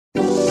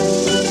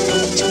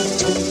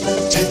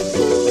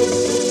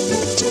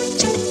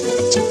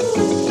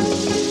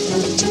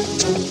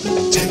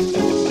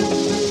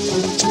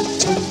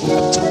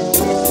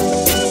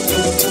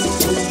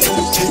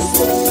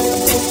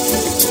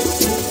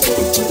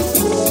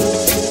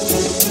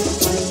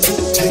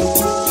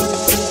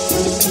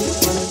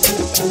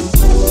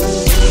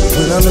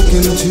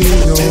into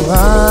your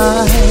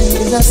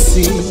eyes, I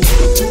see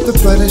the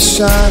brightest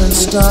shining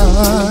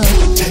star.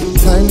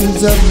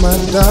 Lightens up my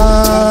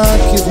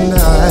darkest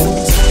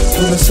nights.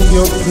 When I see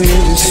your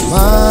pretty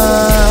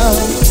smile,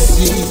 I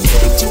see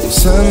the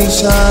sun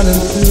shining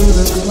through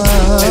the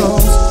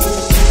clouds.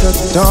 The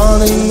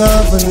dawning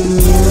of a new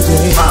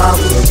day. I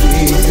will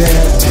be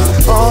there.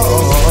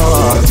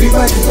 Oh, I'll be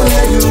right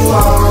where you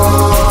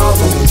are. I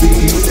will be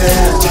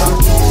there.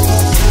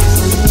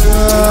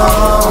 I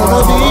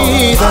wanna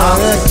be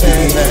there.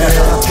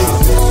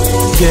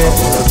 Yeah,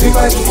 I'll be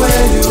right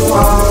where you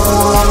are.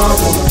 I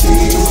wanna be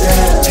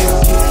there.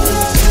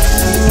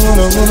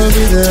 I wanna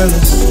be there.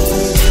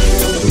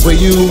 The way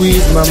you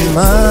ease my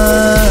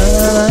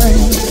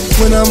mind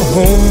when I'm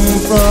home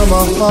from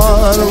a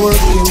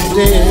hard-working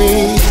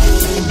day.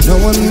 No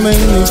one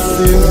made me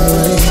feel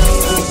right.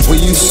 Will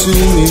you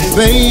soothe me,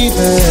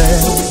 baby,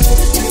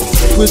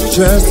 with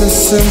just a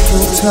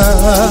simple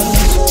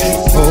touch?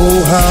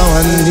 Oh, how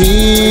I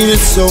need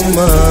it so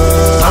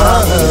much.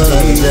 I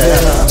wanna be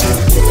there.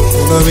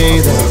 Wanna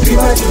be there. Be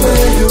right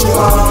where you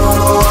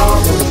are. I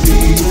wanna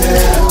be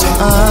there.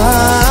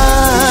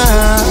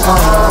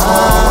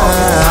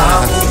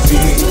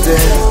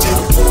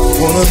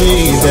 Wanna be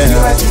there.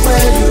 Right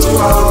where you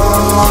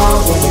are,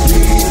 wanna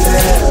be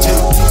there.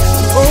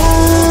 Oh,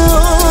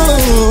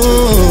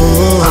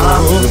 I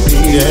wanna be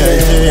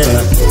there.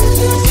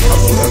 I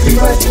wanna be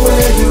right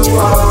where you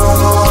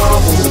are,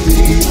 wanna be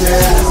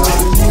there.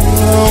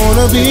 I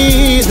wanna be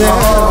there,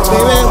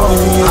 baby.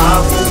 I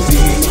wanna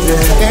be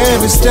there.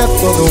 Every step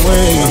of the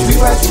way. I wanna be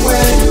right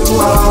where you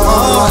are.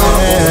 Oh,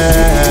 yeah.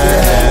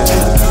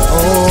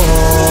 Oh,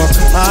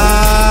 I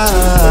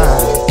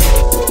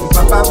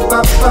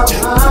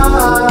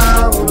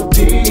wanna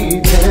be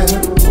there.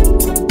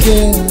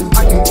 Yeah,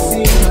 I can't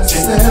see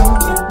myself,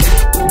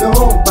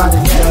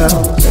 nobody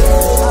else.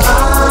 I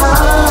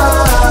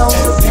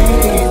wanna be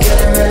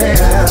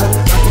there.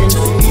 I can't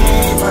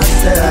see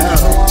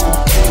myself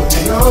with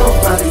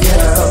nobody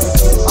else.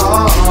 Oh,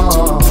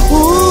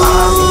 I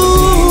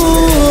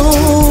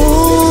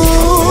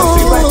wanna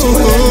be right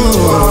where you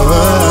are.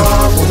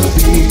 I wanna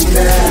be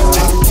there.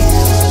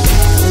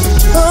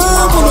 I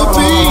wanna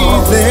be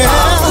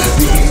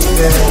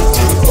there.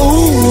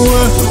 Ooh,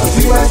 I'll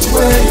be right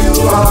where you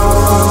are.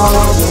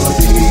 I'll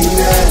be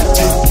there.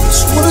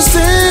 Just wanna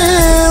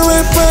stand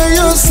right by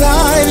your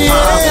side,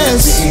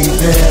 yes. I'll be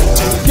there.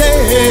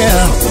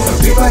 Yeah, I'll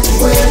be right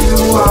where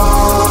you are.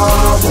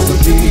 I'll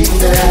be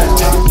there.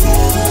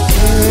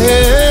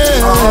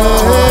 Yeah,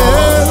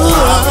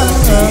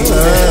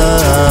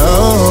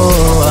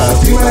 I'll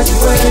be right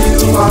where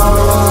you are.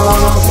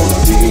 I'll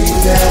be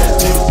there.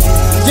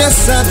 Yes,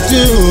 I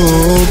do,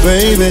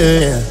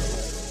 baby.